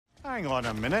Hang on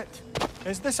a minute.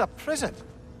 Is this a prison?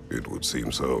 It would seem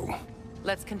so.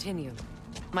 Let's continue.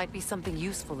 Might be something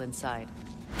useful inside.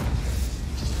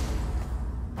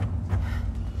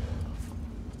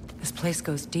 This place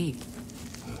goes deep.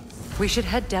 We should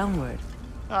head downward.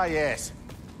 Ah, yes.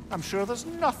 I'm sure there's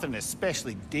nothing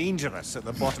especially dangerous at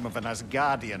the bottom of an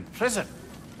Asgardian prison.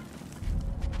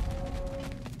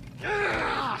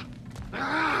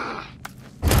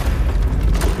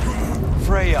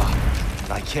 Freya!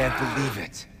 I can't believe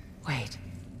it. Wait,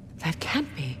 that can't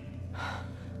be.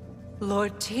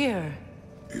 Lord Tyr.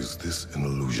 Is this an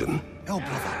illusion? No,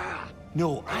 brother.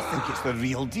 No, I think it's the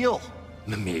real deal.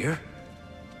 Mimir?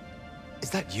 Is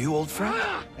that you, old friend?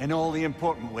 In all the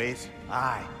important ways,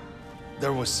 aye.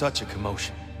 There was such a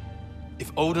commotion.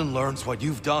 If Odin learns what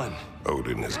you've done...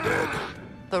 Odin is dead.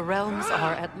 The realms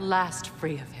are at last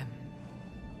free of him.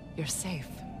 You're safe.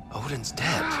 Odin's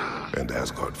dead. And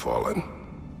Asgard fallen.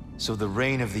 So the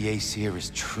reign of the Aesir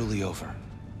is truly over.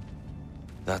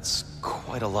 That's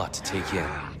quite a lot to take in.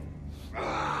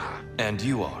 And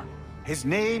you are? His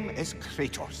name is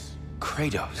Kratos.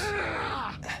 Kratos.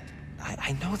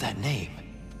 I know that name.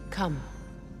 Come.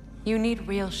 You need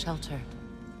real shelter.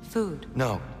 Food.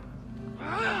 No.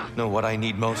 No, what I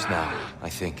need most now, I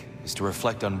think, is to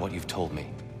reflect on what you've told me.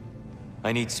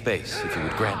 I need space, if you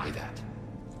would grant me that.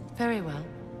 Very well.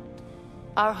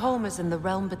 Our home is in the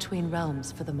realm between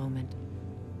realms for the moment.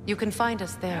 You can find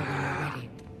us there when you're ready.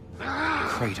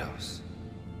 Kratos.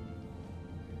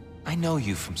 I know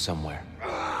you from somewhere.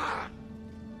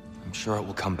 I'm sure it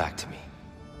will come back to me.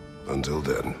 Until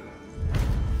then.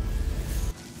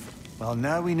 Well,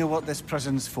 now we know what this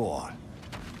prison's for.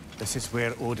 This is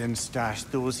where Odin stashed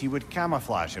those he would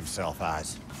camouflage himself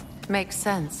as. Makes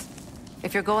sense.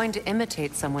 If you're going to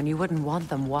imitate someone, you wouldn't want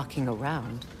them walking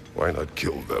around. Why not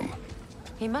kill them?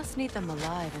 He must need them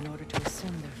alive in order to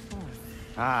assume their form.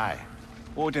 Aye.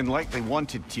 Odin likely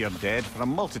wanted Tyr dead for a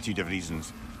multitude of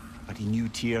reasons, but he knew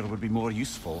Tyr would be more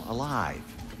useful alive.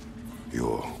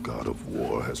 Your god of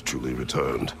war has truly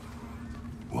returned.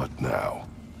 What now?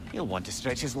 He'll want to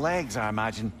stretch his legs, I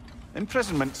imagine.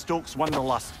 Imprisonment stokes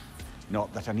wanderlust.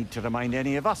 Not that I need to remind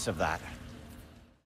any of us of that.